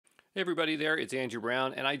Hey everybody there, it's Andrew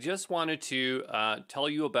Brown, and I just wanted to tell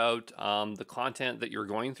you about the content that you're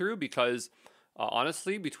going through because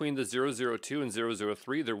honestly, between the 002 and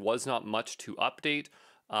 003, there was not much to update.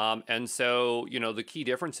 And so, the key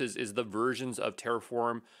differences is the versions of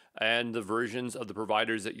Terraform and the versions of the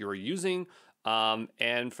providers that you're using.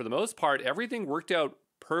 And for the most part, everything worked out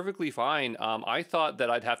perfectly fine. I thought that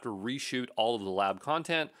I'd have to reshoot all of the lab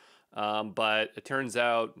content. But it turns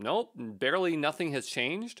out, nope, barely nothing has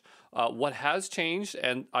changed. What has changed,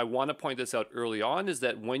 and I want to point this out early on, is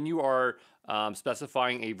that when you are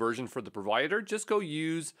specifying a version for the provider, just go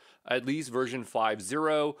use at least version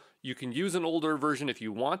 5.0. You can use an older version if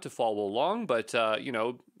you want to follow along, but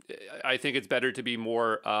I think it's better to be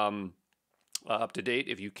more up to date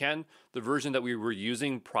if you can. The version that we were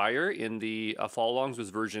using prior in the follow-alongs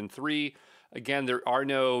was version 3. Again, there are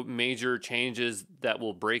no major changes that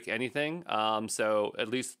will break anything, so at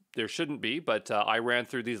least there shouldn't be, but I ran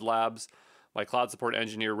through these labs. My cloud support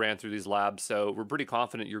engineer ran through these labs, so we're pretty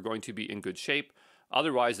confident you're going to be in good shape.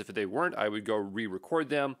 Otherwise, if they weren't, I would go re-record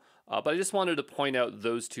them. But I just wanted to point out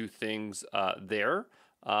those two things there.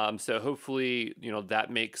 So hopefully,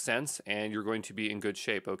 that makes sense and you're going to be in good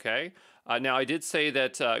shape, okay? Now, I did say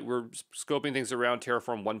that we're scoping things around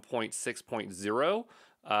Terraform 1.6.0.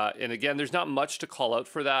 And again, there's not much to call out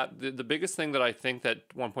for that. The biggest thing that I think that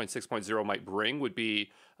 1.6.0 might bring would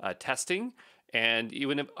be testing. And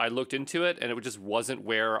even if I looked into it and it just wasn't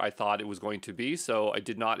where I thought it was going to be, so I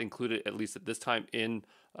did not include it, at least at this time, in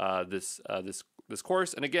this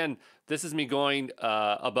course. And again, this is me going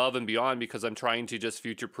above and beyond because I'm trying to just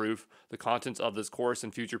future-proof the contents of this course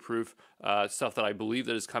and future-proof stuff that I believe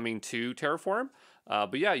that is coming to Terraform.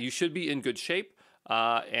 But yeah, you should be in good shape.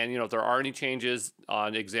 And if there are any changes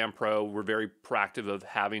on Exam Pro, we're very proactive of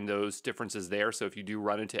having those differences there. So if you do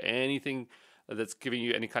run into anything that's giving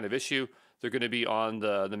you any kind of issue, they're going to be on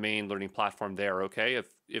the main learning platform there. Okay,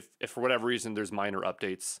 if for whatever reason there's minor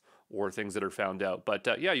updates or things that are found out, but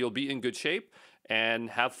yeah, you'll be in good shape and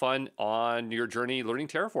have fun on your journey learning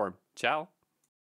Terraform. Ciao.